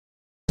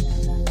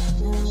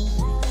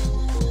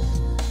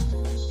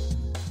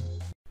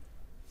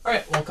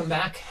welcome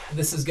back.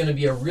 This is going to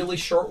be a really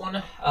short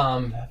one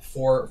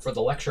for the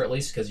lecture, at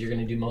least, because you're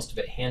going to do most of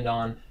it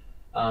hands-on.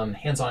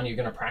 You're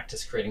going to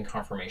practice creating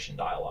confirmation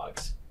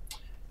dialogues.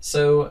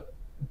 So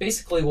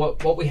basically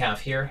what we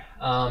have here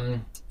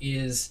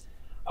is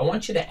I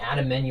want you to add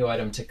a menu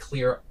item to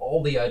clear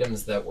all the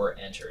items that were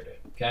entered.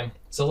 Okay,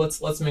 so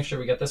let's make sure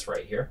we get this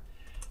right here,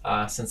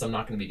 since I'm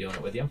not going to be doing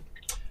it with you.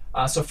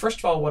 So first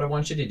of all, what I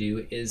want you to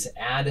do is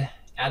add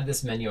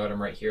this menu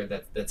item right here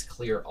that's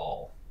clear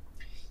all.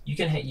 You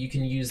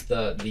can use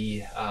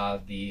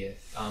the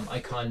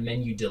icon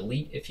menu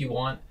delete if you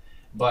want,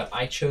 but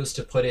I chose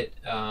to put it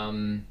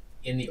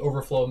in the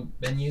overflow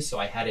menu, so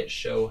I had it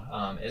show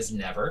as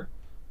never.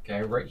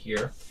 Okay, right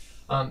here.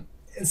 And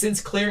since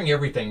clearing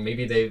everything,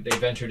 maybe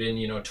they've entered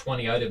in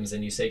 20 items,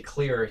 and you say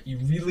clear, you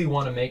really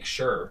want to make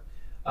sure.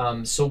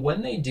 So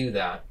when they do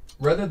that,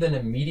 rather than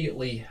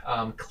immediately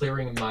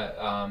clearing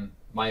my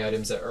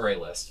items at array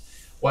list,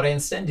 what I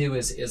instead do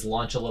is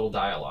launch a little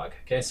dialog.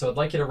 Okay, so I'd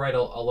like you to write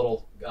a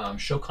little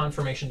show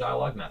confirmation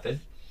dialog method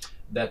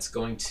that's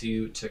going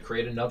to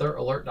create another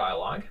alert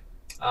dialog.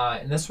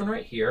 And this one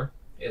right here,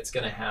 it's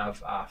going to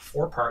have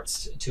 4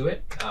 parts to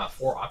it,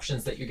 4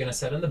 options that you're going to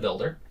set in the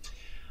builder.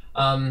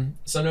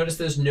 So notice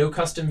there's no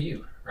custom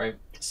view, right?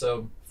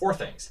 So 4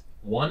 things.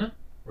 1,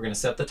 we're going to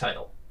set the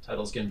title.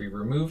 Title is going to be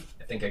remove.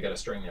 I think I got a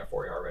string there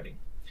for you already.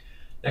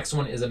 Next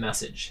one is a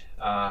message.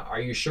 Are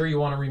you sure you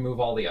want to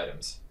remove all the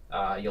items?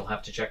 You'll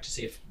have to check to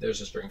see if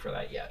there's a string for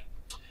that yet.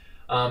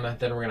 Then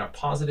we're going to have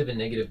positive and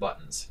negative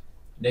buttons.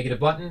 Negative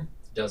button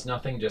does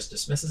nothing, just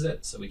dismisses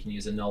it, so we can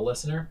use a null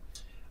listener.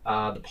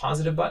 The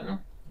positive button,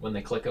 when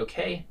they click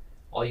OK,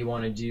 all you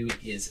want to do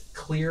is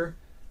clear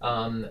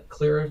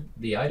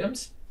the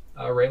items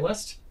array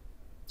list,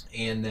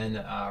 and then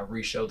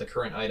reshow the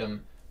current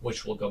item,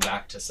 which will go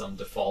back to some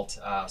default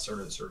sort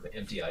of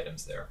empty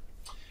items there.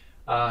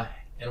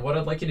 And what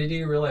I'd like you to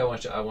do, really, I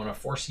want to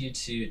force you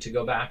to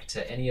go back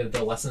to any of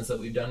the lessons that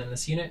we've done in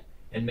this unit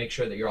and make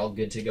sure that you're all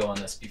good to go on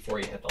this before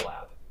you hit the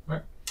lab. All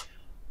right.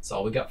 That's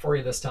all we got for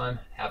you this time.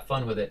 Have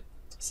fun with it.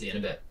 See you in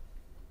a bit.